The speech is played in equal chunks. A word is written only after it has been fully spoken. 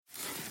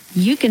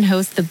you can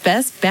host the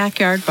best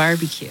backyard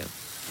barbecue.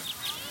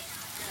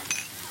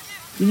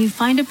 When you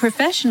find a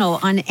professional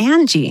on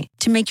Angie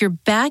to make your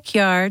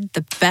backyard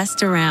the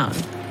best around.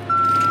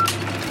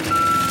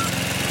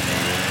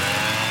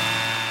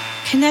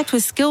 Connect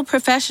with skilled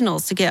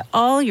professionals to get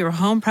all your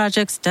home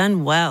projects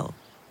done well.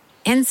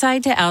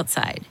 Inside to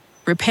outside,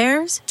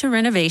 repairs to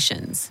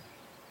renovations.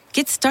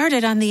 Get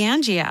started on the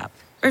Angie app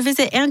or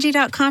visit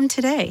Angie.com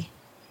today.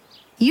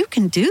 You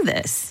can do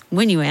this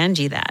when you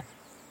Angie that.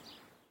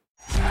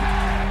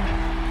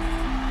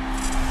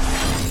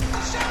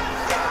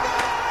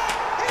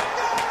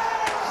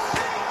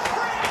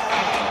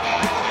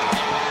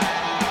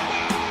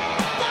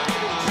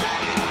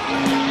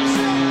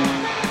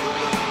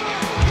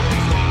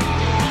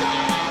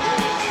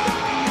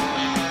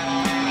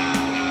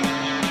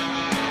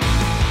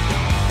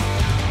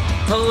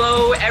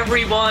 Hello,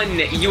 everyone.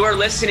 You are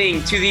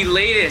listening to the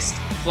latest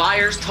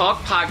Flyers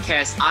Talk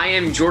podcast. I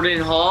am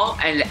Jordan Hall,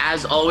 and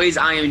as always,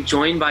 I am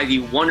joined by the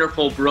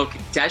wonderful Brooke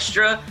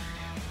Destra.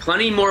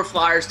 Plenty more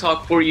Flyers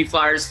Talk for you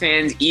Flyers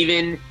fans,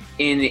 even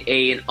in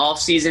an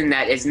off-season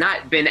that has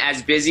not been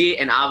as busy,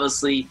 and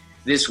obviously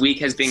this week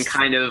has been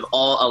kind of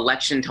all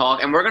election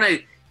talk, and we're gonna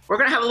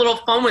have a little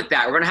fun with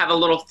that. We're gonna have a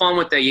little fun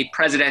with the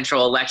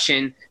presidential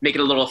election, make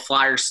it a little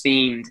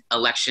Flyers-themed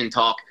election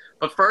talk.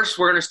 But first,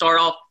 we're gonna start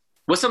off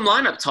with some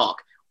lineup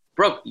talk.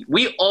 Brooke,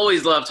 we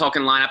always love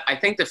talking lineup. I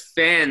think the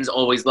fans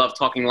always love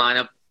talking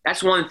lineup.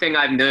 That's one thing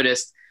I've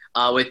noticed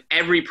with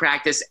every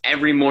practice,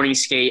 every morning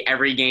skate,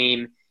 every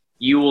game,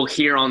 you will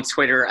hear on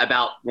Twitter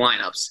about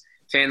lineups.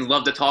 Fans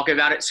love to talk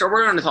about it, so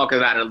we're going to talk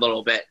about it a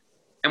little bit.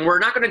 And we're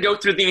not going to go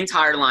through the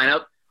entire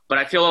lineup, but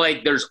I feel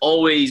like there's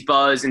always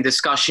buzz and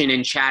discussion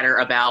and chatter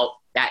about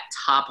that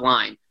top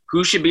line.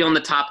 Who should be on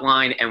the top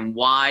line and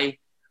why?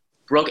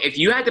 Brooke, if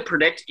you had to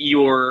predict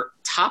your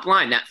top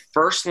line, that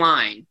first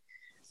line,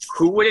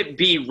 who would it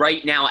be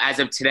right now as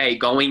of today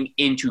going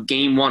into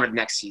game one of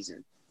next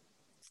season?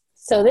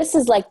 So this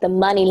is like the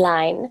money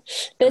line.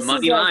 This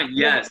money is line,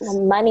 yes.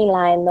 The money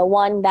line, the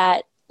one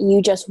that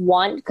you just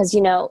want because,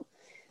 you know,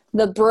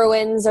 the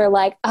Bruins are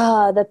like,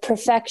 the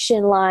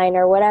perfection line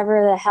or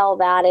whatever the hell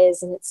that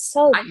is. And it's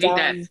so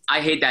dumb.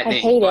 I hate that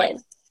name.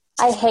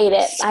 I hate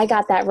it. I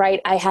got that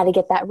right. I had to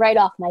get that right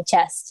off my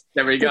chest.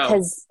 There we go.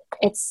 Because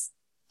it's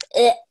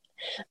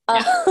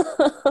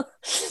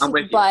I'm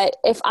with you. But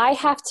if I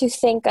have to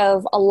think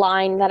of a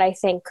line that I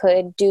think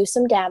could do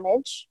some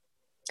damage,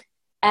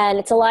 and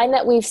it's a line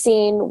that we've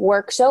seen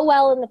work so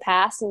well in the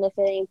past, and if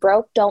it ain't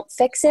broke, don't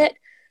fix it.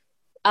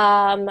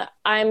 I'm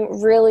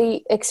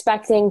really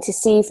expecting to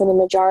see for the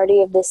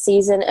majority of this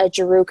season a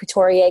Giroux,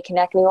 Couturier,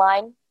 Konechny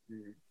line.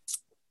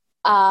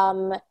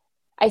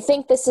 I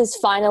think this is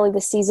finally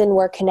the season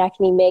where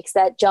Konechny makes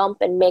that jump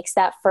and makes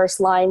that first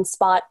line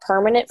spot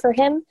permanent for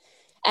him.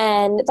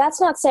 And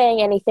that's not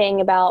saying anything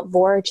about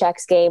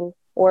Voracek's game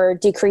or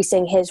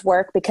decreasing his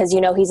work because, you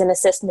know, he's an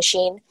assist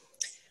machine.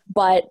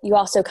 But you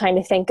also kind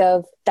of think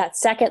of that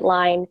second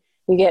line.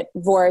 You get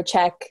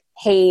Voracek,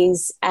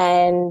 Hayes,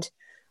 and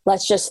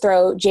let's just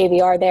throw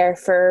JVR there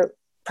for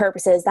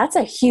purposes. That's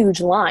a huge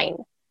line.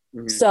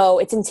 Mm-hmm. So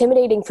it's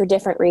intimidating for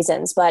different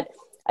reasons. But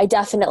I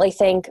definitely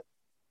think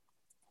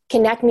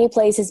Konechny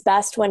plays his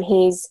best when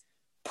he's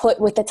put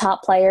with the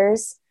top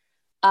players.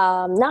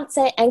 Not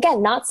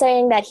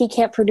saying that he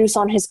can't produce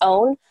on his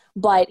own,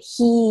 but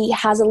he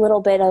has a little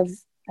bit of,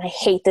 I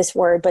hate this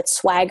word, but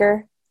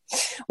swagger.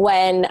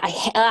 When I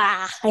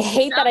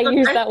hate that I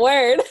use that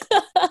word,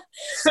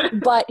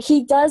 but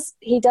he does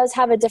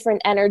have a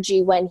different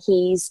energy when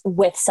he's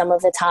with some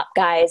of the top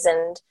guys.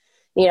 And,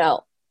 you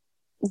know,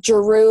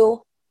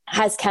 Giroux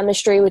has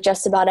chemistry with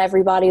just about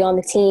everybody on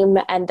the team.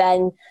 And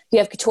then you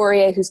have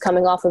Couturier, who's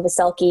coming off of a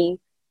Selke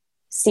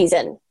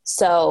season.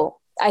 So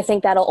I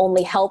think that'll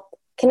only help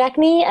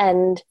Konechny,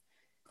 and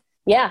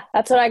yeah,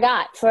 that's what I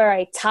got for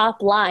a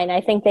top line.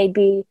 I think they'd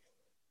be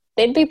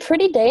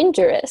pretty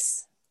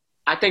dangerous.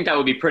 I think that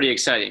would be pretty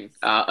exciting.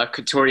 A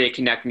Couturier,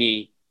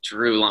 Konechny,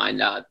 Giroux line.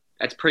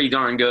 That's pretty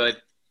darn good,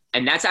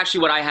 and that's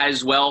actually what I had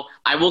as well.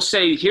 I will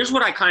say, here's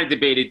what I kind of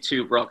debated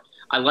too, Brooke.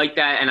 I like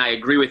that, and I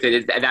agree with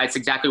it. That's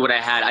exactly what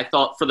I had. I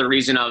thought for the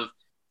reason of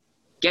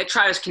get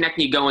Travis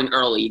Konechny going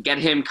early, get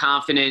him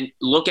confident,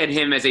 look at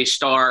him as a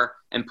star,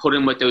 and put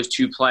him with those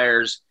two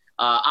players.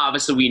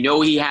 Obviously, we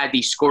know he had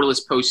the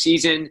scoreless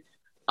postseason.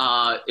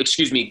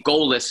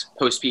 Goalless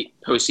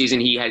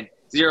postseason. He had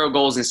 0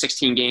 goals in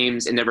 16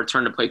 games in the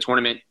return to play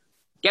tournament.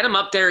 Get him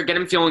up there, get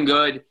him feeling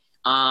good,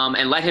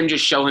 and let him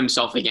just show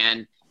himself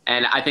again.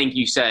 And I think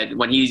you said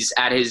when he's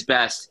at his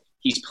best,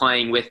 he's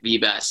playing with the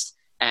best.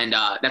 And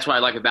that's what I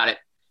like about it.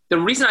 The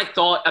reason I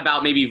thought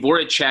about maybe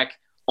Voracek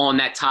on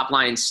that top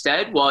line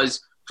instead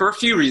was for a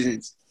few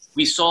reasons.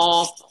 We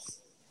saw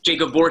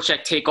Jacob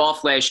Voracek take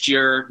off last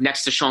year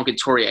next to Sean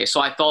Couturier.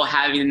 So I thought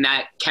having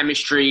that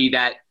chemistry,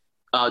 that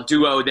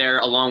duo there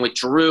along with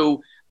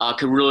Giroux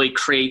could really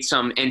create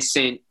some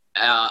instant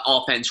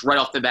offense right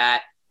off the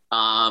bat.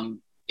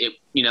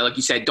 Like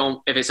you said,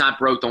 if it's not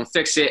broke, don't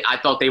fix it. I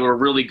thought they were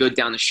really good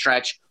down the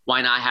stretch.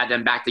 Why not have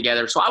them back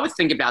together? So I would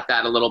think about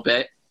that a little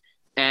bit.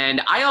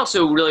 And I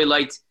also really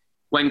liked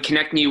when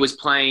Konechny was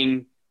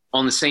playing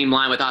on the same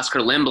line with Oscar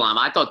Lindblom.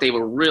 I thought they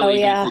were really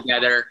good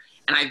together.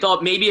 And I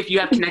thought maybe if you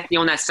have Konechny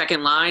on that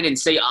second line and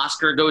say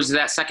Oscar goes to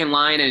that second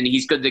line and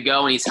he's good to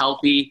go and he's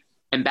healthy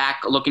and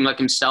back looking like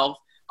himself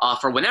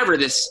for whenever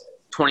this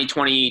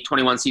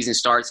 2020-21 season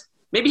starts,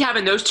 maybe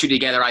having those two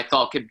together I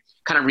thought could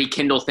kind of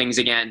rekindle things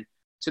again.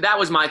 So that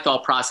was my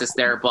thought process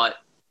there. But,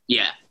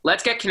 yeah,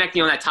 let's get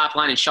Konechny on that top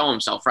line and show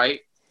himself,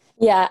 right?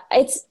 Yeah,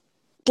 it's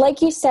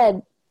like you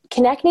said,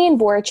 Konechny and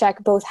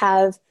Voracek both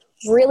have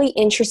really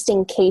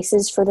interesting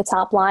cases for the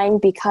top line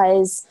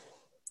because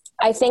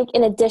I think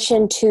in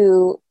addition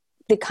to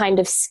the kind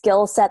of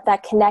skill set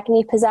that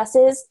Konechny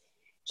possesses,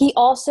 he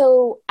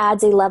also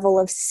adds a level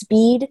of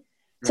speed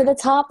to the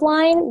top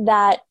line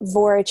that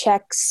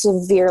Voracek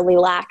severely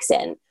lacks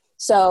in.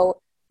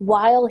 So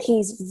while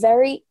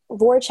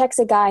Voracek's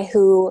a guy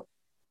who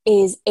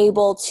is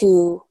able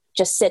to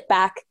just sit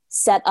back,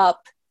 set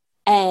up,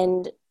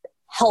 and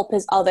help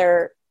his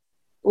other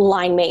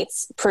line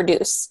mates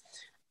produce.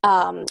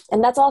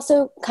 And that's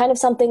also kind of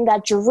something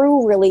that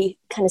Giroux really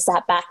kind of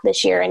sat back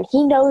this year. And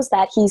he knows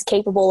that he's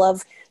capable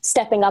of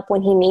stepping up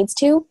when he needs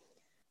to.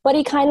 But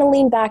he kind of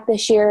leaned back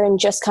this year and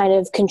just kind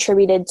of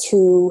contributed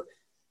to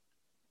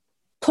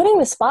putting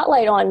the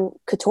spotlight on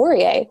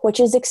Couturier, which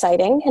is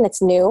exciting and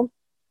it's new.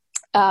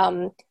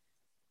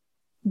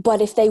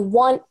 But if they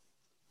want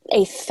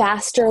a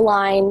faster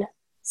line,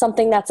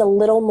 something that's a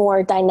little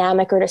more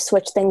dynamic or to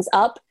switch things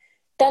up,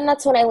 then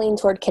that's when I lean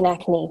toward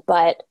Konechny.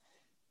 But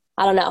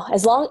I don't know.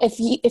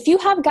 If you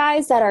have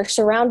guys that are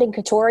surrounding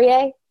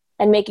Couturier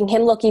and making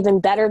him look even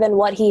better than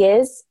what he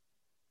is,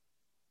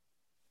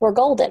 we're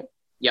golden.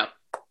 Yep.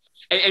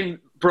 And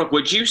Brooke,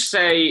 would you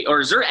say,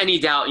 or is there any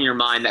doubt in your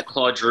mind that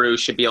Claude Giroux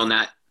should be on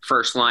that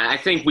first line? I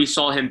think we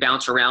saw him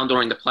bounce around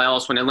during the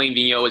playoffs when Alain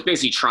Vigneault was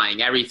basically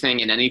trying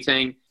everything and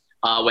anything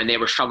when they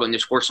were struggling to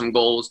score some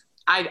goals.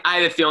 I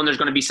have a feeling there's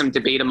going to be some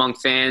debate among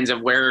fans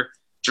of where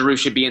Giroux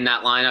should be in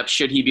that lineup.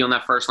 Should he be on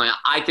that first line?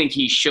 I think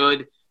he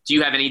should. Do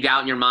you have any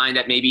doubt in your mind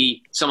that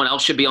maybe someone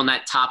else should be on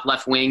that top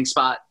left wing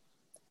spot?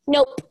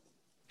 Nope.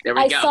 There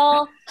we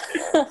go.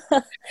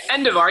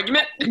 End of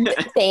argument.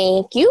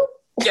 Thank you.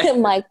 Yeah.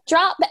 Mic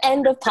drop,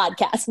 end of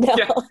podcast. No.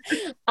 Yeah.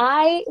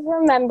 I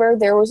remember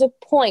there was a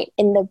point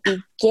in the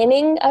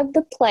beginning of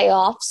the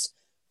playoffs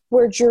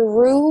where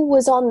Giroux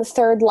was on the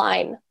third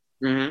line.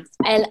 Mm-hmm.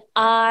 And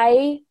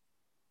I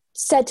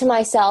said to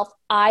myself,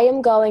 I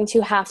am going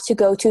to have to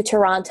go to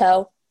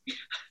Toronto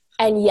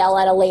and yell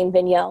at Alain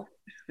Vigneault.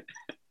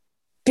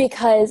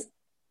 Because,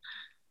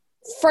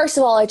 first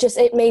of all, it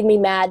made me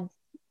mad.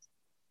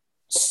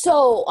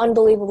 So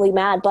unbelievably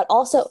mad. But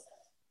also,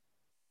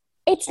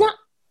 it's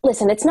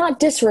not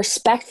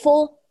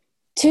disrespectful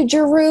to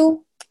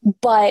Giroux,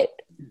 but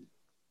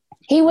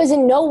he was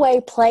in no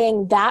way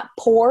playing that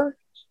poorly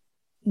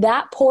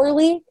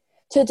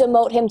to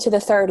demote him to the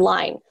third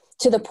line,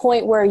 to the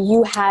point where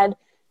you had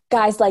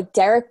guys like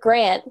Derek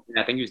Grant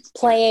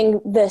playing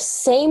the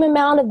same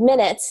amount of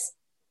minutes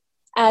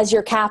as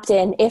your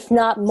captain, if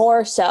not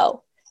more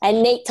so.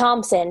 And Nate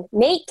Thompson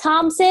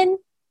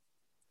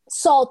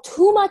saw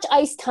too much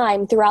ice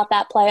time throughout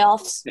that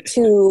playoffs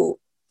to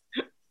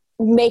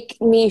make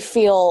me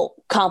feel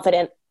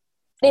confident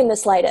in the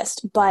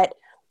slightest. But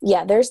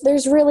yeah,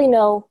 there's really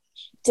no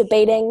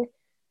debating.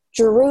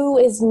 Giroux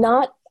is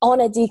not on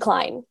a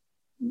decline.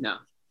 No.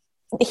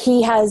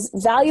 He has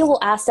valuable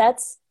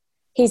assets.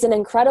 He's an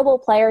incredible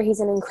player. He's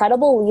an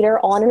incredible leader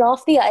on and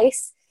off the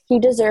ice. He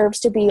deserves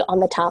to be on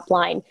the top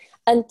line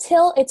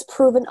until it's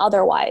proven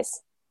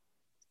otherwise.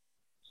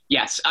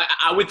 Yes,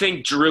 I would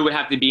think Giroux would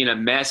have to be in a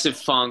massive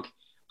funk,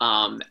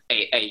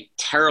 a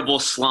terrible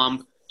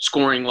slump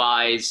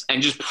scoring-wise,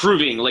 and just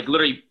proving, like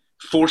literally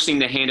forcing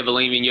the hand of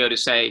Alain Vigneault to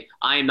say,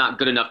 I am not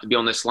good enough to be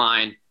on this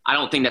line. I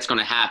don't think that's going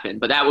to happen,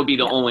 but that would be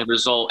the only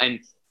result. And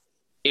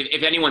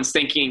if anyone's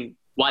thinking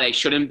why they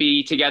shouldn't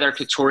be together,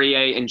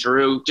 Couturier and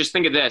Giroux, just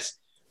think of this.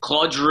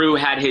 Claude Giroux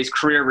had his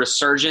career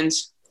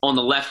resurgence on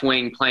the left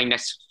wing playing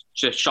next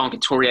to Sean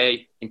Couturier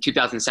in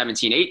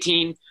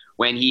 2017-18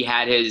 when he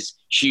had his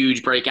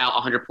huge breakout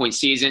 100-point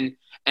season.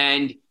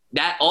 And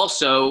that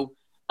also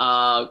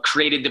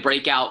created the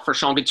breakout for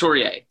Sean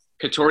Couturier.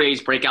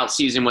 Couturier's breakout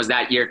season was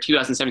that year,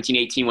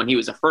 2017-18, when he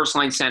was a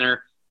first-line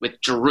center with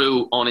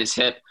Giroux on his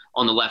hip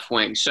on the left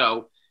wing.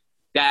 So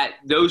that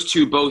those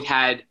two both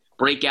had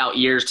breakout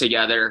years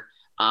together,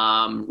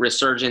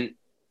 resurgent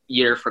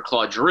year for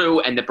Claude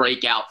Giroux, and the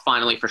breakout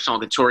finally for Sean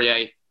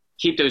Couturier.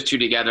 Keep those two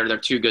together. They're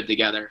too good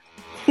together.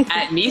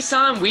 At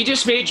Nissan, we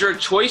just made your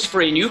choice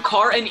for a new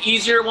car an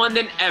easier one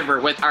than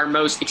ever with our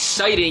most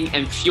exciting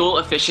and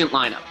fuel-efficient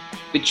lineup.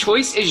 The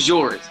choice is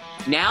yours.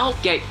 Now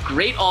get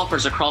great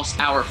offers across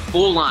our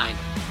full line.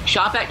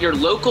 Shop at your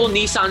local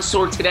Nissan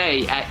store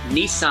today at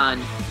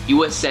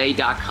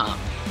nissanusa.com.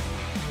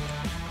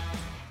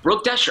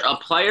 Brooke Desher, a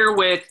player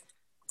with,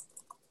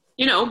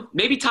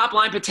 maybe top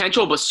line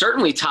potential, but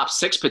certainly top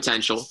six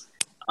potential,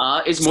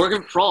 is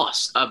Morgan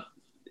Frost.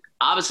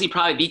 Obviously,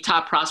 probably the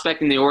top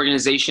prospect in the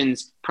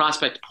organization's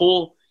prospect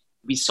pool.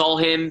 We saw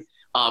him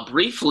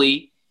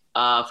briefly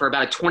for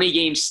about a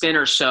 20-game stint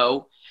or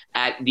so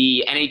at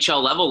the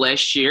NHL level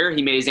last year.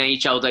 He made his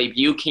NHL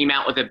debut, came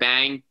out with a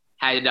bang,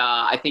 had,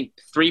 I think,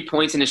 3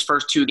 points in his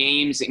first 2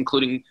 games,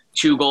 including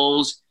 2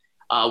 goals.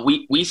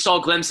 We saw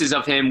glimpses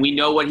of him. We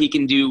know what he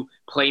can do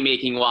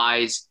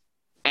playmaking-wise.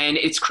 And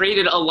it's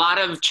created a lot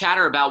of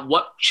chatter about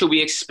what should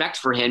we expect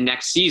for him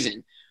next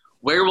season.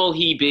 Where will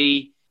he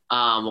be?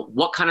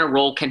 What kind of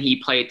role can he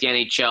play at the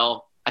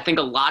NHL? I think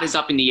a lot is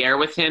up in the air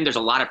with him. There's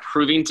a lot of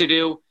proving to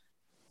do.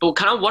 But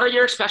kind of what are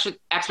your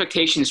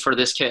expectations for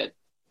this kid?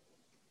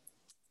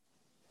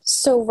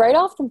 So right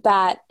off the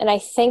bat, and I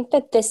think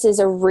that this is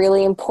a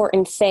really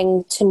important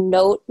thing to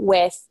note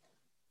with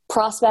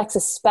prospects,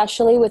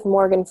 especially with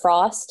Morgan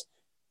Frost,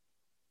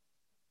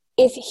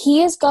 if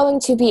he is going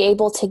to be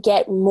able to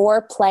get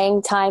more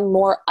playing time,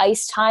 more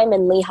ice time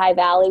in Lehigh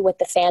Valley with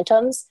the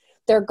Phantoms,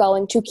 they're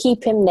going to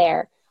keep him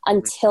there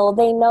until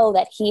they know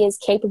that he is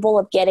capable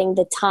of getting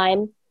the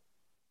time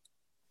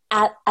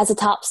as a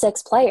top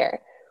 6 player.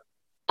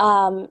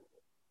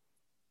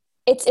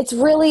 It's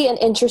really an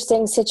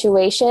interesting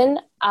situation.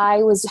 I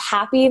was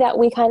happy that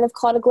we kind of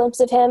caught a glimpse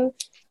of him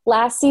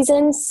last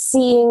season,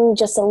 seeing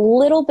just a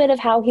little bit of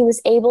how he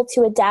was able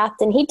to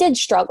adapt, and he did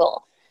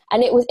struggle.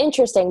 And it was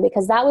interesting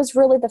because that was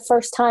really the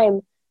first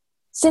time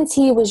since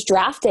he was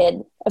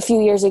drafted a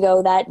few years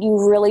ago that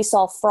you really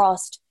saw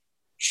Frost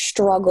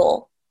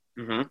struggle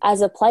as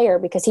a player,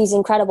 because he's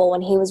incredible.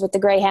 When he was with the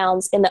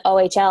Greyhounds in the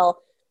OHL,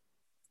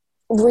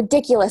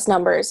 ridiculous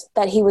numbers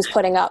that he was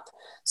putting up.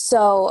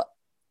 So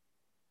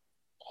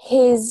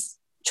his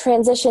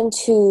transition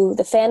to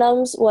the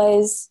Phantoms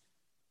was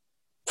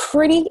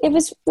pretty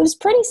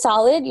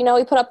solid. You know,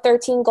 he put up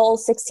 13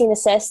 goals, 16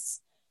 assists.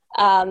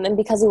 And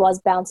because he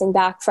was bouncing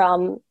back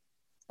from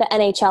the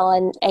NHL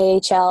and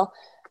AHL,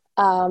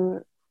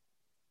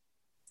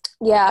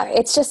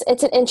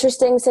 it's an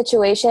interesting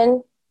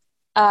situation.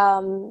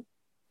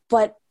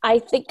 But I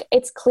think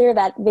it's clear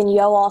that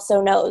Vigneault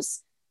also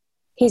knows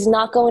he's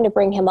not going to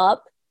bring him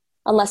up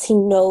unless he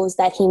knows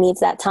that he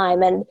needs that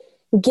time. And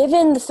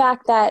given the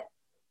fact that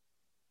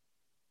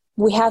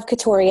we have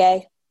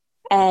Couturier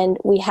and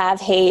we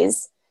have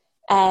Hayes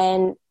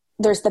and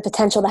there's the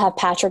potential to have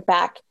Patrick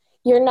back,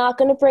 you're not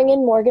going to bring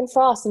in Morgan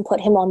Frost and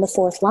put him on the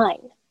 4th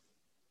line.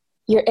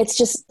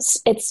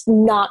 It's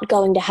not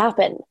going to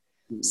happen.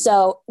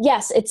 So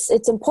yes, it's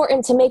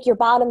important to make your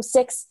bottom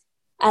 6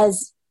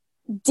 as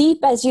deep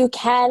as you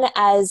can,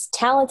 as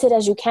talented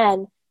as you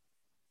can.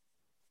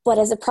 But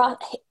as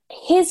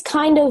his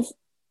kind of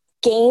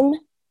game,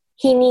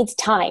 he needs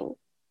time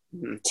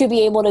to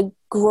be able to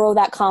grow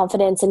that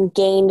confidence and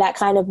gain that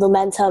kind of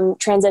momentum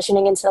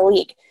transitioning into the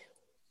league.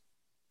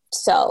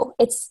 So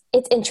it's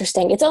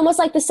interesting. It's almost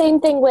like the same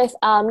thing with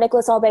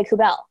Nicolas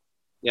Aube-Kubel.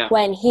 Yeah.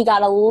 When he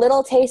got a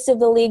little taste of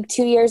the league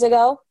 2 years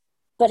ago,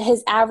 but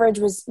his average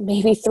was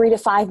maybe 3 to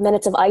 5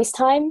 minutes of ice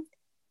time.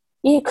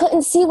 You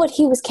couldn't see what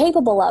he was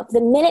capable of.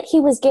 The minute he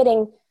was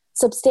getting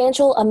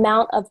substantial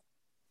amount of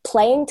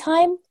playing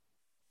time,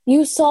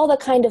 you saw the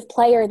kind of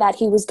player that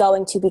he was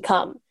going to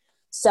become.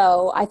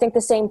 So I think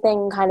the same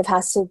thing kind of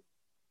has to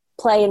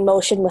play in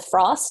motion with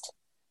Frost.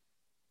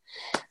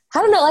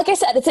 I don't know. Like I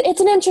said,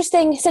 it's an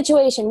interesting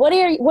situation. What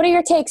are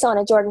your takes on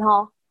it, Jordan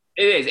Hall?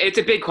 It is. It's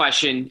a big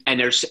question, and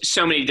there's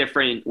so many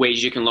different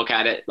ways you can look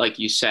at it, like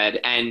you said.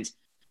 And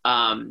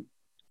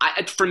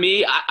for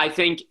me, I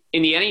think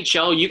in the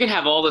NHL, you can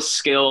have all the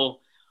skill,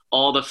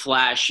 all the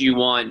flash you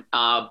want,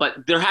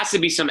 but there has to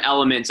be some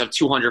elements of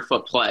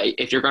 200-foot play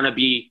if you're going to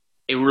be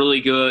a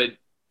really good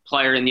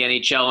player in the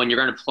NHL and you're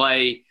going to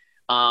play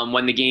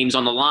when the game's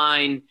on the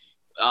line,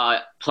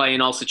 play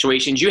in all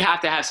situations. You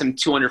have to have some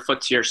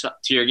 200-foot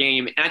to your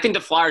game, and I think the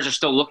Flyers are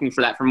still looking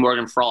for that from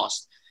Morgan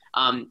Frost.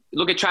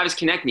 Look at Travis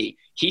Konecny.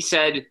 He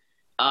said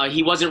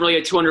he wasn't really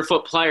a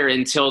 200-foot player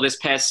until this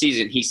past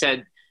season. He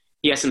said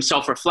he has some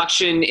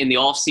self-reflection in the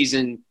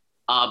offseason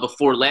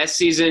before last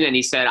season, and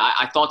he said,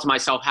 I thought to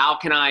myself, how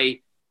can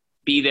I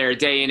be there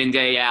day in and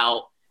day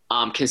out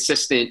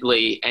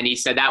consistently? And he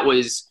said that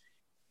was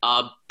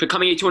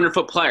becoming a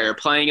 200-foot player,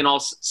 playing in all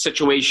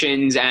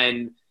situations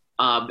and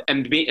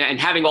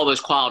having all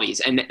those qualities.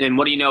 And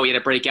what do you know? He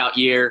had a breakout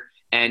year,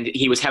 and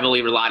he was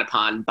heavily relied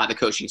upon by the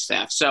coaching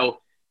staff. So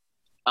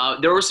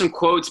there were some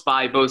quotes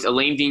by both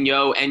Alain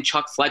Vigneault and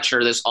Chuck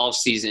Fletcher this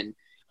offseason.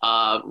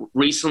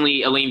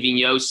 Recently, Alain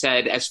Vigneault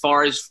said, as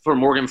far as for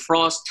Morgan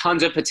Frost,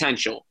 tons of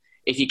potential.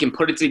 If he can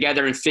put it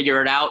together and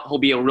figure it out, he'll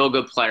be a real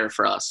good player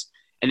for us.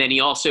 And then he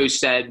also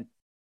said,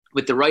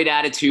 with the right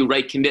attitude,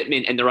 right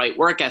commitment, and the right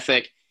work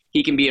ethic,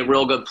 he can be a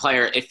real good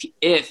player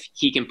if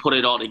he can put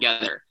it all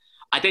together.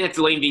 I think that's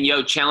Alain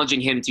Vigneault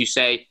challenging him to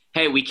say,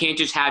 hey, we can't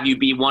just have you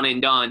be one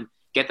and done,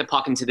 get the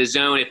puck into the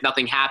zone. If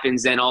nothing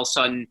happens, then all of a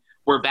sudden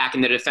we're back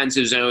in the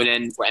defensive zone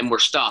and we're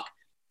stuck.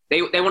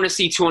 They want to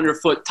see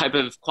 200-foot type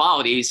of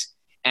qualities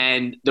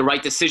and the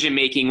right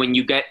decision-making when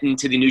you get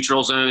into the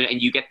neutral zone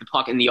and you get the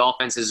puck in the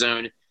offensive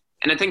zone.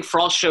 And I think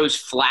Frost shows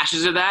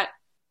flashes of that,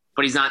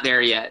 but he's not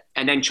there yet.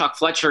 And then Chuck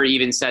Fletcher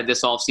even said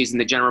this offseason,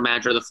 the general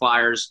manager of the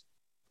Flyers,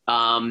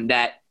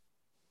 that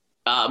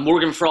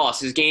Morgan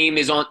Frost, his game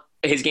is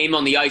his game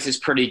on the ice is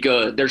pretty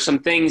good. There's some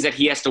things that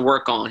he has to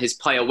work on. His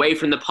play away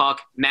from the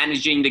puck,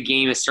 managing the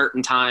game at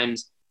certain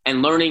times,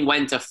 and learning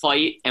when to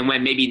fight and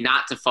when maybe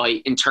not to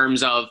fight in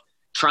terms of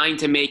trying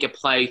to make a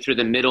play through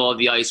the middle of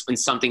the ice when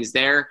something's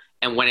there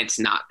and when it's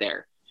not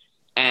there.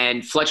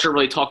 And Fletcher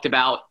really talked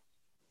about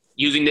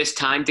using this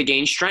time to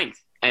gain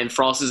strength. And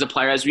Frost is a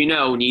player, as we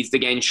know, needs to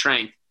gain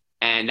strength.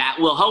 And that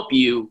will help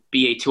you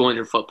be a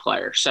 200-foot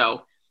player.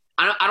 So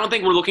I don't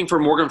think we're looking for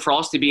Morgan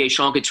Frost to be a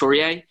Sean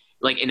Couturier,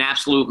 like an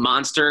absolute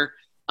monster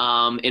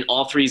in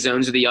all three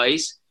zones of the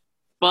ice.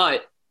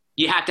 But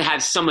you have to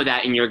have some of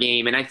that in your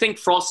game. And I think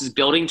Frost is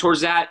building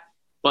towards that,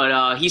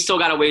 but he's still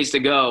got a ways to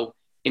go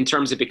in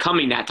terms of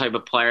becoming that type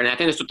of player. And I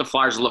think that's what the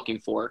Flyers are looking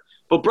for.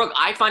 But, Brooke,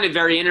 I find it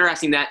very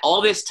interesting that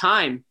all this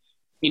time,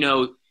 you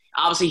know,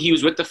 obviously he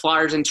was with the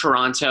Flyers in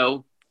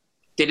Toronto,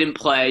 didn't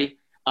play.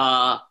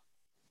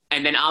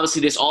 And then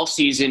obviously this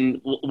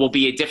offseason will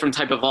be a different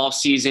type of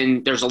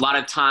offseason. There's a lot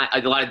of time, a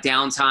lot of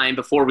downtime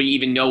before we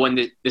even know when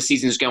the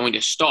season is going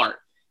to start.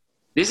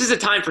 This is a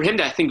time for him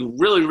to, I think,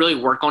 really, really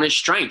work on his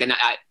strength. And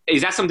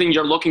is that something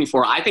you're looking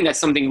for? I think that's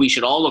something we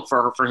should all look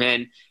for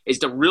him, is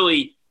to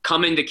really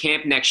come into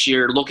camp next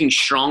year looking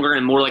stronger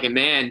and more like a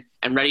man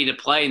and ready to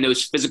play in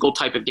those physical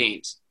type of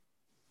games.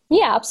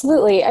 Yeah,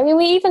 absolutely. I mean,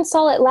 we even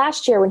saw it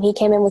last year when he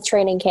came in with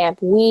training camp.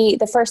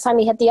 The first time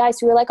he hit the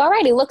ice, we were like, all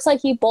right, he looks like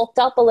he bulked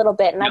up a little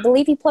bit. And I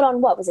believe he put on,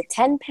 what was it,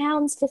 10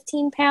 pounds,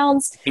 15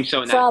 pounds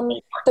from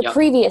the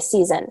previous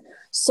season.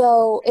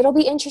 So it'll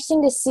be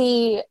interesting to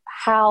see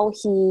how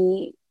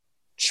he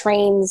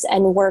trains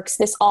and works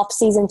this off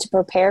season to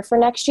prepare for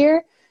next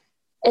year,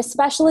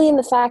 especially in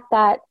the fact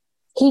that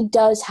he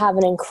does have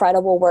an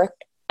incredible work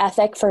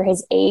ethic for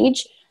his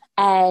age.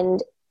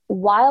 And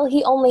while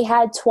he only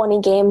had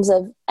 20 games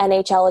of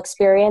NHL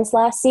experience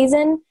last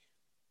season,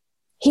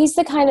 he's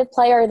the kind of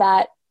player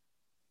that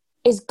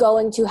is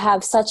going to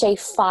have such a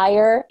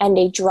fire and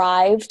a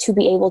drive to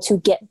be able to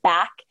get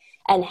back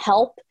and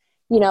help.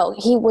 You know,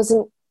 he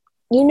wasn't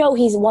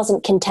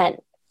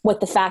content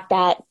with the fact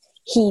that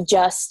he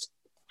just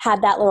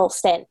had that little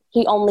stint.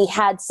 He only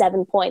had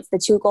 7 points, the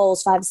 2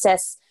 goals, 5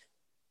 assists.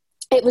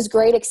 It was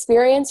great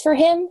experience for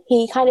him.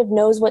 He kind of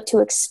knows what to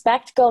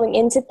expect going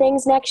into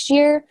things next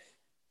year.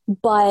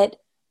 But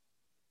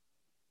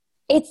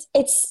I'm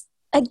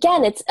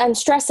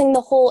stressing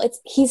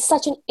he's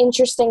such an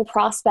interesting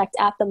prospect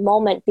at the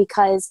moment,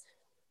 because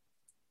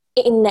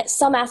in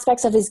some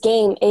aspects of his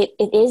game, it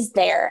is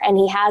there, and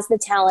he has the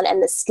talent,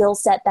 and the skill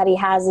set that he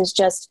has is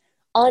just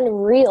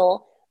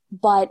unreal,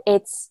 but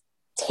it's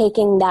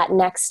taking that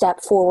next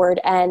step forward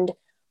and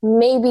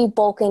maybe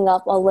bulking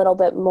up a little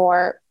bit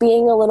more,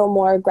 being a little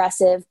more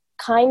aggressive,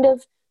 kind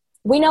of.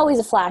 We know he's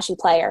a flashy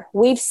player.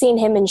 We've seen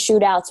him in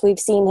shootouts. We've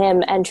seen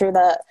him enter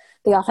the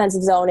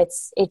offensive zone.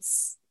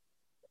 It's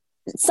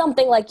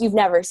something like you've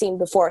never seen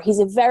before. He's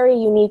a very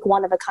unique,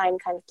 one-of-a-kind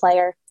kind of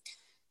player.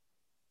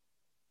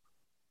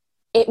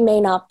 It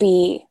may not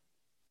be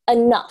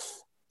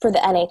enough for the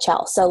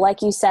NHL. So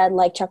like you said,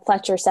 like Chuck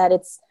Fletcher said,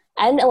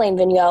 and Alain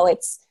Vigneault,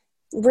 it's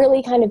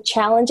really kind of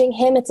challenging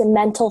him. It's a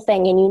mental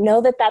thing. And you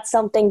know that that's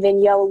something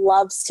Vigneault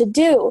loves to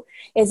do,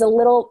 it's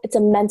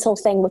a mental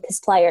thing with his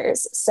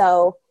players.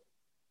 So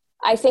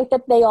I think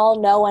that they all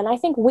know, and I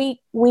think we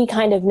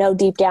kind of know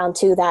deep down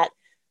too, that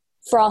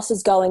Frost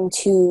is going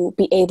to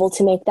be able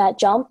to make that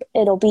jump.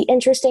 It'll be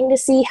interesting to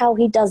see how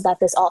he does that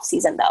this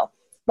offseason, though.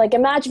 Like,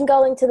 imagine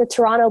going to the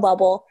Toronto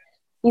bubble,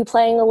 you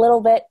playing a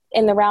little bit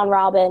in the round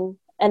robin,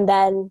 and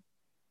then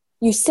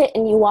you sit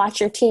and you watch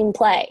your team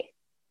play.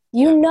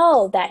 You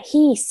know that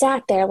he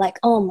sat there like,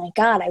 oh my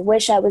God, I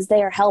wish I was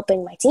there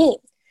helping my team.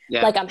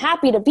 Yeah. Like, I'm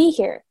happy to be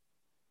here,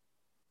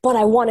 but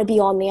I want to be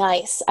on the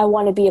ice. I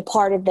want to be a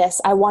part of this.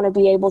 I want to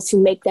be able to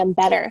make them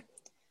better.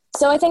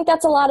 So I think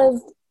that's a lot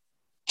of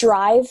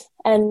drive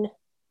and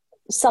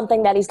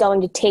something that he's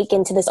going to take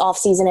into this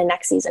offseason and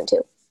next season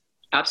too.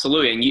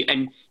 Absolutely.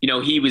 And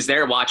he was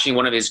there watching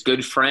one of his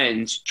good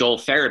friends, Joel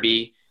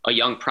Farabee, a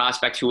young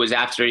prospect who was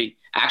actually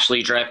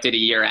drafted a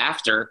year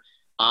after,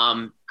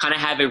 kind of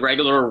have a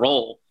regular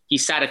role. He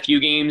sat a few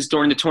games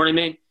during the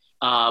tournament,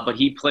 but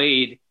he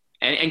played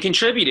and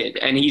contributed.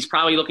 And he's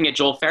probably looking at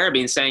Joel Farabee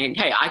and saying,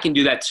 hey, I can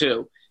do that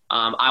too.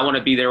 I want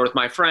to be there with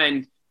my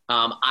friend.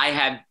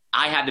 I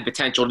have the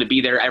potential to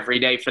be there every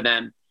day for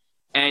them.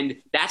 And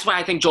that's why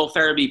I think Joel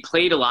Farabee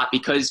played a lot,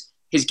 because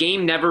his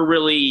game was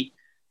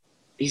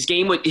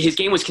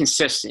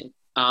consistent.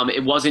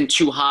 It wasn't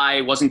too high,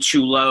 it wasn't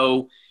too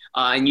low.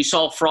 And you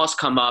saw Frost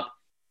come up.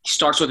 He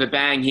starts with a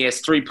bang. He has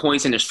 3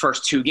 points in his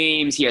first 2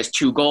 games. He has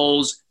 2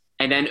 goals.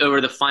 And then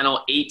over the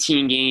final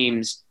 18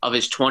 games of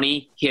his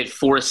 20, he had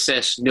 4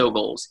 assists, no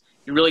goals.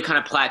 He really kind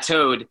of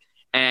plateaued.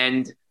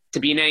 And to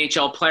be an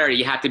NHL player,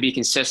 you have to be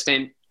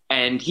consistent.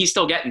 And he's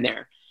still getting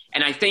there.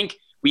 And I think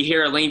we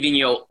hear Alain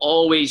Vigneault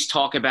always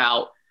talk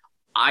about,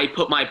 I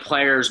put my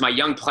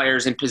young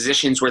players in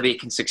positions where they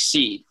can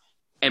succeed.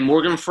 And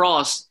Morgan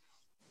Frost,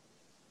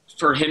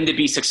 for him to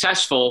be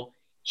successful,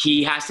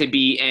 he has to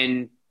be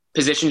in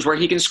positions where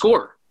he can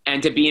score.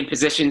 And to be in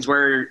positions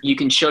where you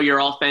can show your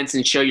offense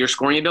and show your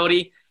scoring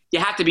ability, you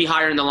have to be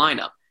higher in the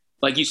lineup.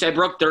 Like you said,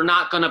 Brooke, they're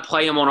not going to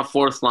play him on a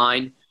fourth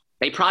line.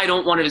 They probably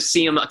don't want to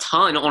see him a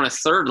ton on a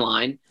third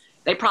line.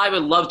 They probably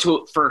would love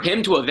for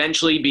him to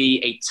eventually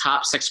be a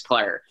top 6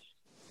 player.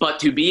 But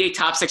to be a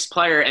top 6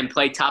 player and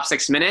play top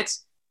 6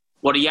 minutes,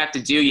 what do you have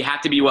to do? You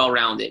have to be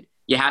well-rounded.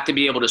 You have to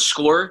be able to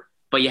score,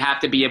 but you have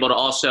to be able to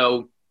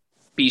also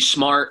be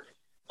smart,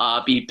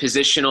 be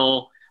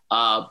positional,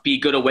 be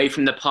good away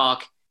from the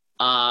puck.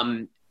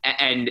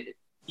 And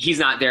he's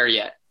not there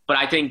yet. But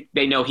I think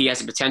they know he has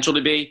the potential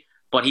to be,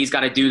 but he's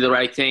got to do the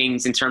right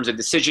things in terms of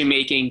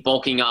decision-making,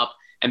 bulking up,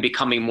 and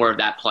becoming more of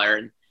that player.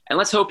 And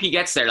let's hope he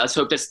gets there. Let's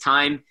hope this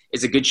time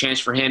is a good chance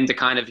for him to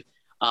kind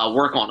of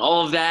work on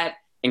all of that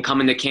and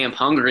come into camp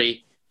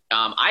hungry.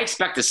 I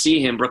expect to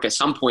see him, Brooke, at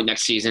some point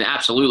next season.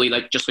 Absolutely,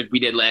 just like we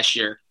did last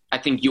year. I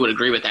think you would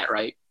agree with that,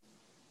 right?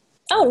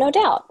 Oh, no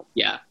doubt.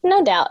 Yeah.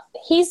 No doubt.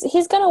 He's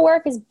going to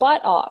work his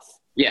butt off.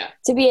 Yeah.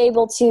 To be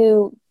able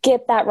to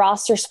get that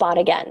roster spot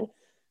again.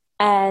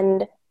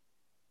 And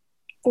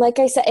like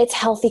I said, it's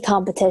healthy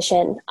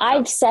competition.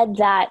 I've said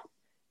that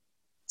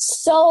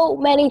so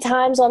many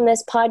times on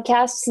this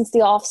podcast since the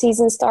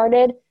offseason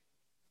started.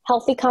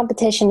 Healthy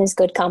competition is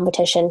good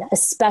competition,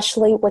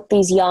 especially with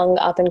these young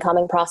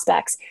up-and-coming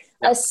prospects,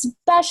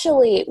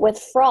 especially with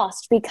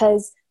Frost,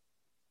 because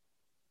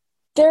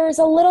there's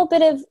a little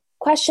bit of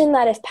question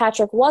that if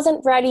Patrick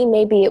wasn't ready,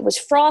 maybe it was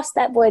Frost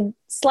that would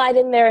slide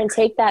in there and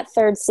take that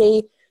third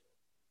C.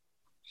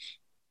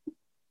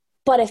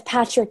 But if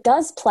Patrick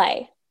does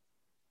play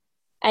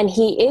and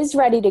he is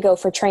ready to go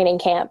for training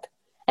camp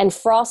and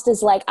Frost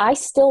is like, I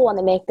still want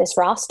to make this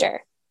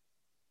roster,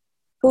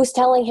 who's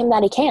telling him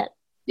that he can't?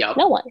 Yep.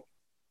 No one.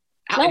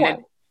 No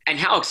one. And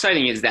how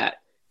exciting is that?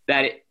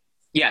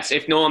 Yes,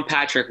 if Nolan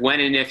Patrick, when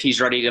and if he's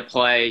ready to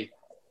play,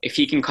 if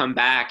he can come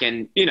back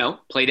and,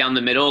 play down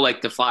the middle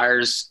like the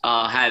Flyers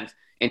have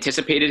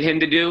anticipated him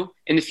to do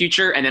in the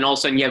future, and then all of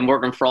a sudden you have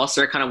Morgan Frost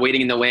there kind of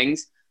waiting in the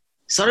wings,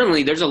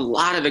 suddenly there's a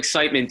lot of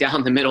excitement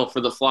down the middle for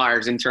the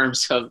Flyers in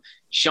terms of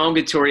Sean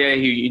Couturier,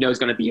 who is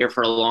going to be here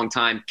for a long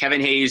time, Kevin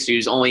Hayes,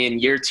 who's only in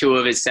year 2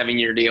 of his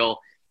 7-year deal,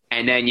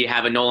 and then you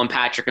have a Nolan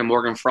Patrick and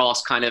Morgan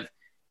Frost kind of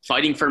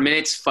fighting for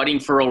minutes, fighting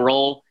for a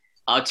role.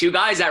 2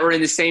 guys that were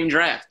in the same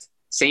draft,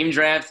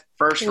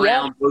 first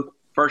round, both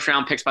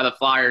first-round picks by the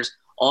Flyers,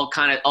 all of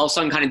a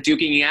sudden kind of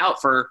duking it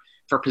out for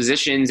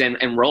positions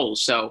and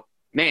roles. So,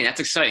 man,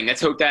 that's exciting.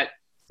 Let's hope that,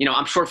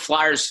 I'm sure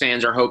Flyers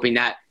fans are hoping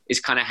that is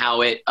kind of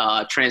how it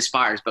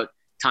transpires, but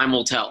time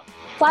will tell.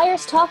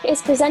 Flyers Talk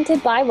is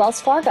presented by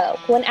Wells Fargo.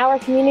 When our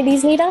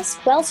communities need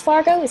us, Wells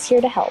Fargo is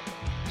here to help.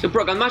 So,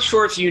 Brooke, I'm not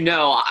sure if you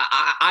know.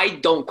 I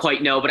don't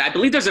quite know, but I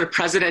believe there's a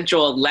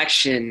presidential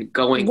election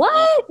going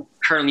on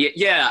currently.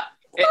 Yeah.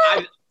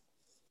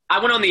 I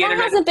went on the internet.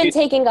 That hasn't been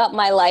taking up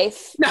my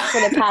life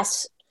for the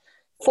past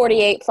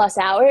 48 plus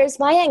hours.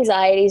 My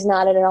anxiety is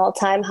not at an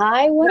all-time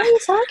high. What are you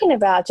talking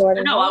about,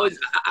 Jordan? No,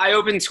 I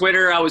opened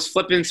Twitter. I was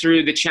flipping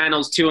through the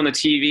channels too on the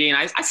TV,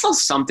 and I saw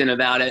something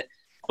about it.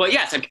 But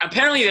yes,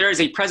 apparently there is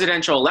a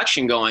presidential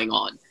election going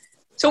on.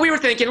 So we were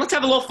thinking, let's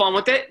have a little fun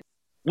with it.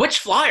 Which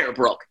Flyer,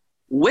 Brooke?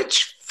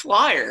 Which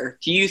Flyer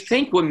do you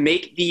think would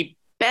make the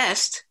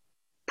best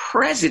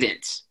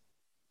president?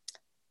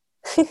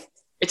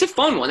 It's a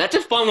fun one. That's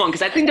a fun one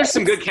because I think there's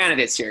some good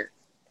candidates here.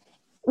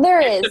 There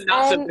is.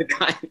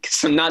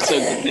 Some not so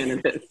good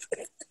candidates.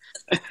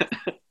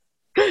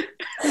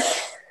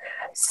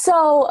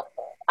 So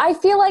I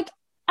feel like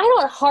I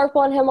don't harp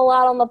on him a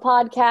lot on the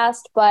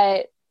podcast,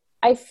 but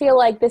I feel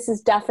like this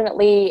is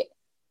definitely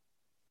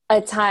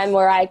a time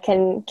where I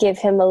can give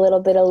him a little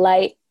bit of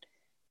light.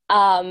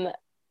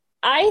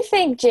 I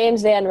think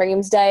James Van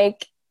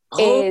Riemsdyk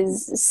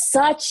is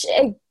such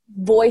a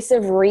voice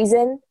of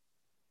reason.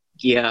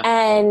 Yeah.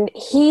 And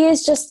he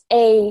is just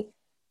a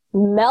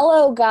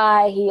mellow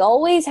guy. He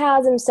always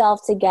has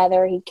himself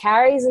together. He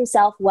carries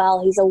himself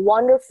well. He's a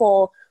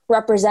wonderful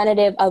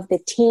representative of the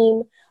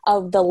team,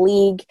 of the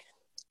league.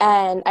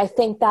 And I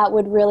think that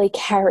would really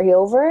carry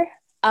over.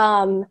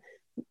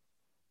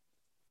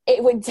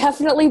 It would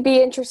definitely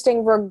be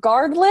interesting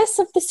regardless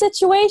of the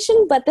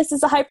situation, but this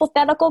is a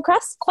hypothetical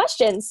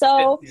question.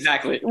 So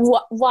exactly.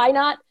 Why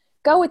not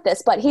go with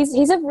this? But he's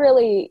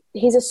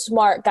a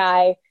smart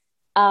guy.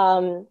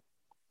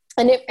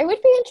 And it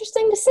would be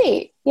interesting to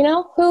see,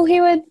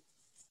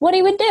 what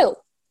he would do.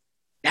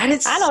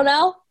 I don't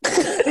know.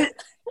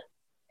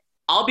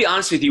 I'll be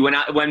honest with you.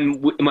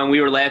 When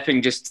we were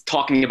laughing, just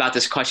talking about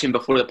this question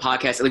before the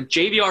podcast, like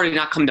JVR did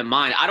not come to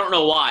mind. I don't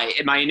know why.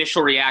 My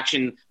initial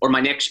reaction or my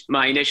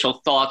initial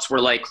thoughts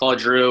were like Claude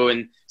Giroux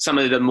and some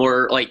of the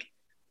more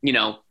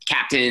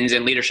captains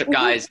and leadership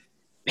guys.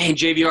 Man,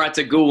 JVR, that's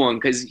a good one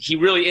because he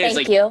really is.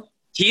 Thank you.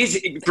 He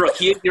is, Brooke.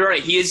 You're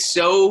right. He is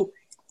so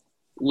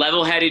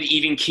level-headed,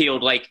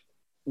 even-keeled. Like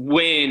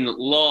win,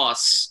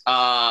 loss.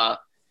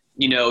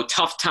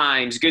 Tough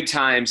times, good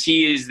times.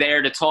 He is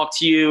there to talk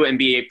to you and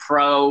be a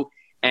pro.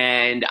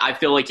 And I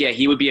feel like,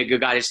 he would be a good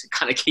guy to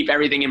kind of keep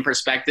everything in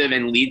perspective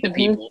and lead the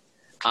people.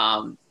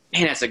 Man,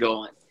 that's a good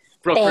one.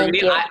 Bro, for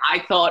me,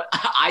 I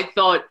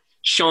thought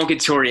Sean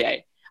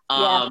Couturier.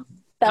 That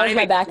was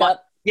my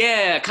backup.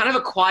 Yeah, kind of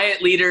a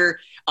quiet leader.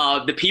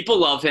 The people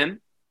love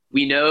him.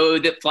 We know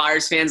that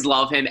Flyers fans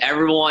love him.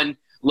 Everyone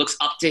looks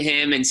up to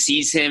him and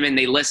sees him and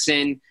they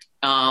listen.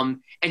 And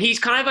he's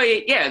kind of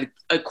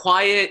a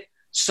quiet,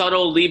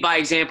 subtle, lead by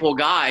example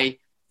guy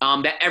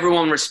that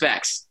everyone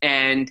respects.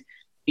 And,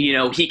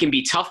 he can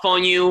be tough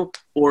on you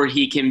or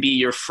he can be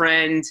your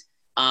friend.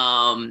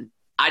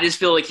 I just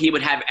feel like he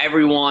would have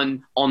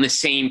everyone on the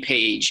same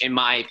page, in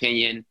my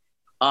opinion.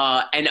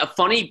 And a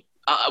funny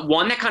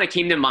one that kind of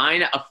came to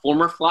mind, a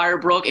former Flyer,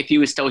 Brooke, if he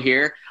was still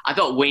here, I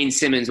thought Wayne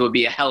Simmons would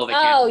be a hell of a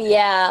candidate. Oh,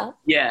 yeah.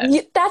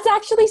 Yeah. That's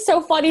actually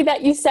so funny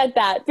that you said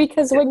that,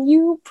 because when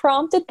you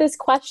prompted this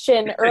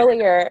question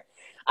earlier,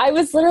 I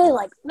was literally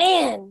like,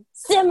 man,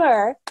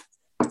 Simmer.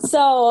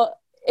 So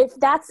if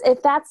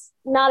that's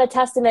not a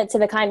testament to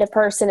the kind of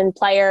person and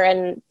player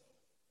and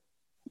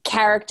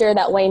character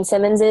that Wayne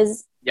Simmons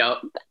is, yep,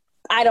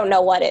 I don't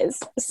know what is.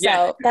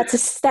 So That's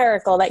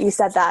hysterical that you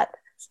said that.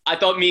 I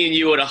thought me and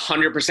you would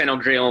 100%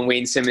 agree on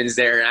Wayne Simmons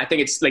there. And I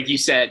think it's like you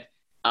said,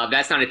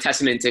 that's not a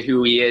testament to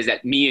who he is,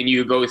 that me and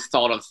you both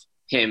thought of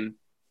him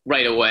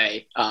right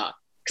away. Because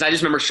I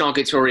just remember Sean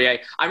Couturier.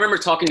 I remember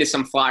talking to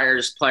some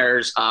Flyers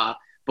players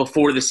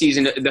before the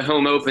season, the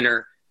home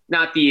opener,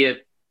 not the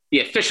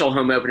official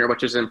home opener,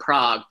 which was in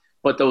Prague,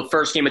 but the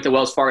first game at the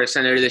Wells Fargo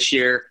Center this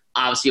year,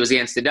 obviously it was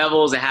against the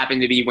Devils. It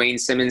happened to be Wayne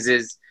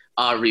Simmons's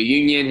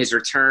reunion, his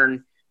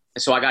return.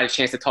 And so I got a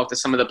chance to talk to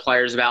some of the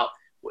players about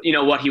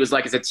what he was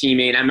like as a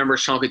teammate. I remember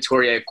Sean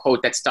Couturier, a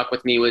quote that stuck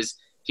with me was,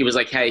 he was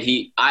like,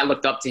 hey, I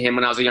looked up to him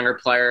when I was a younger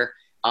player.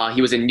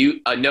 He was a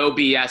no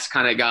BS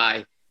kind of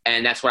guy,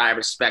 and that's what I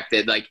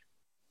respected. Like,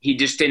 he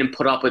just didn't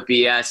put up with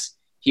BS.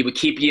 He would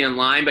keep you in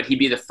line, but he'd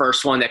be the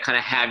first one that kind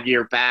of had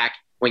your back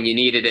when you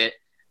needed it.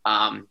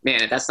 Man,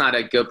 if that's not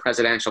a good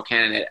presidential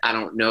candidate, I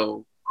don't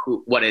know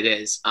what it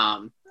is.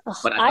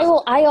 But I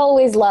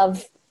always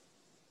love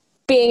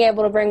being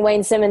able to bring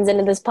Wayne Simmons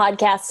into this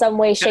podcast some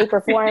way, shape, or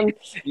form. Yep.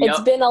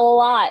 It's been a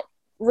lot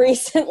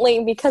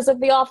recently because of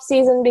the off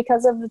season,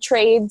 because of the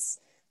trades.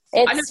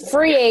 It's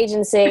free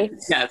agency.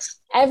 Yes.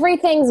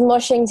 Everything's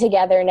mushing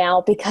together now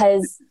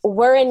because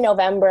we're in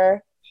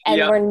November and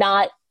we're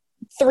not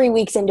 3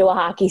 weeks into a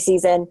hockey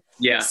season.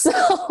 Yeah.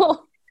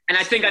 So, and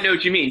I think I know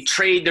what you mean.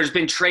 There's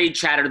been trade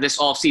chatter this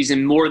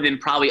offseason more than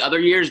probably other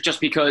years, just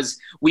because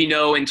we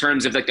know in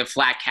terms of like the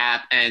flat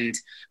cap and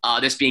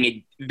this being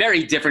a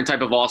very different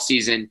type of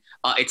offseason,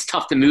 it's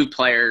tough to move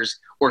players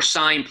or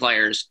sign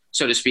players,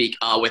 so to speak,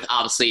 with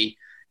obviously,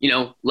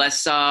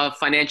 less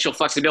financial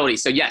flexibility.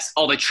 So yes,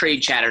 all the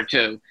trade chatter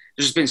too.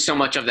 There's been so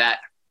much of that,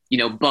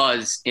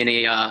 buzz in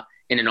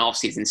an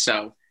offseason.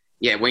 So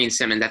yeah, Wayne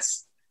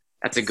Simmons,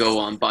 that's a go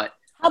on. But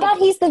how about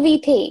he's the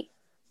VP?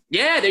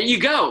 Yeah, there you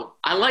go.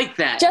 I like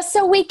that. Just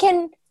so we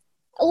can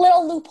 – a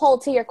little loophole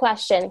to your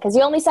question, because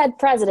you only said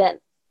president.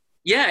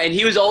 Yeah, and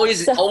he was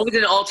always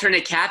an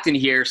alternate captain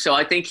here, so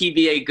I think he'd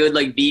be a good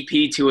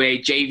VP to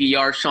a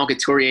JVR Sean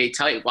Couturier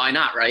type. Why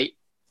not, right?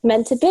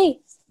 Meant to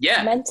be.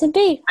 Yeah. Meant to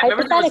be.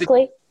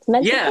 Hypothetically.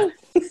 Meant to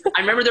be.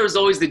 I remember there was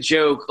always the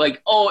joke,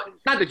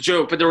 not the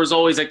joke, but there was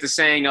always the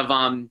saying of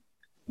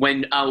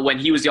when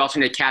he was the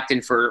alternate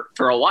captain for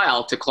a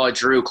while to Claude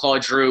Giroux.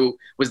 Claude Giroux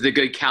was the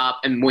good cop,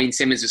 and Wayne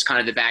Simmons was kind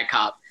of the bad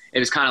cop. It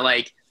was kind of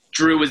like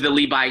Giroux was the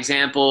lead by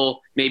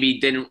example. Maybe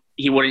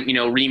he wouldn't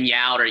ream you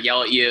out or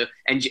yell at you,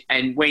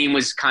 and Wayne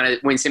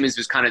Simmons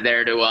was kind of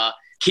there to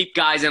keep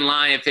guys in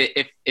line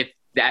if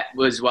that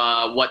was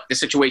what the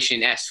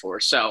situation asked for.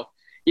 So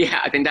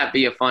yeah, I think that'd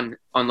be a fun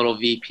little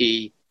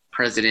VP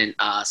president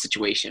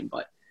situation.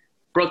 But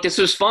Brooke, this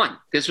was fun.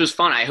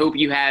 I hope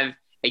you have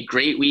a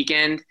great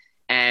weekend.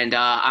 And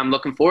I'm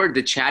looking forward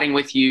to chatting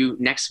with you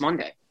next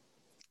Monday.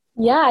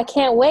 Yeah, I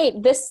can't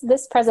wait.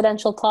 This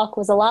presidential talk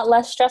was a lot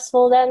less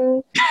stressful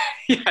than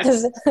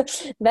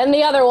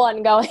the other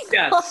one going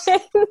on.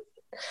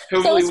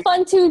 So it's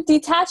fun to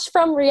detach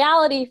from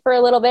reality for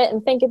a little bit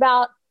and think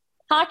about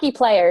hockey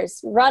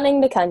players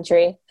running the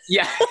country.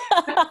 Yeah.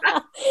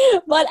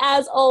 But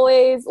as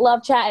always,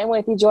 love chatting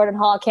with you, Jordan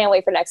Hall. Can't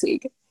wait for next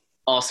week.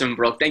 Awesome,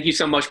 Brooke. Thank you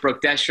so much,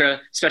 Brooke Destra.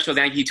 Special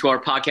thank you to our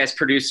podcast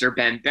producer,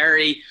 Ben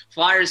Berry.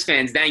 Flyers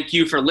fans, thank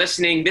you for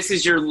listening. This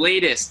is your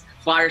latest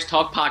Flyers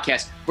Talk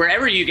podcast.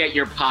 Wherever you get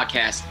your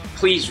podcast,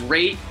 please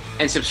rate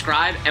and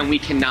subscribe, and we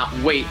cannot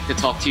wait to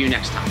talk to you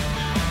next time.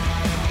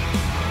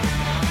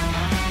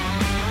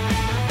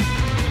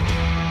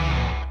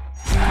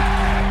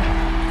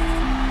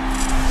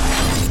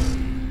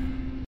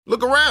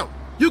 Look around.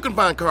 You can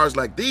find cars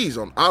like these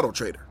on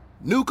AutoTrader.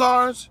 New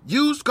cars,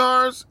 used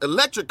cars,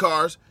 electric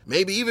cars,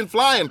 maybe even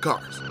flying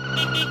cars.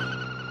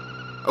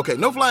 Okay,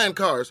 no flying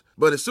cars,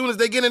 but as soon as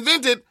they get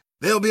invented,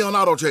 they'll be on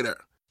AutoTrader.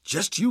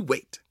 Just you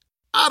wait.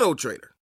 AutoTrader.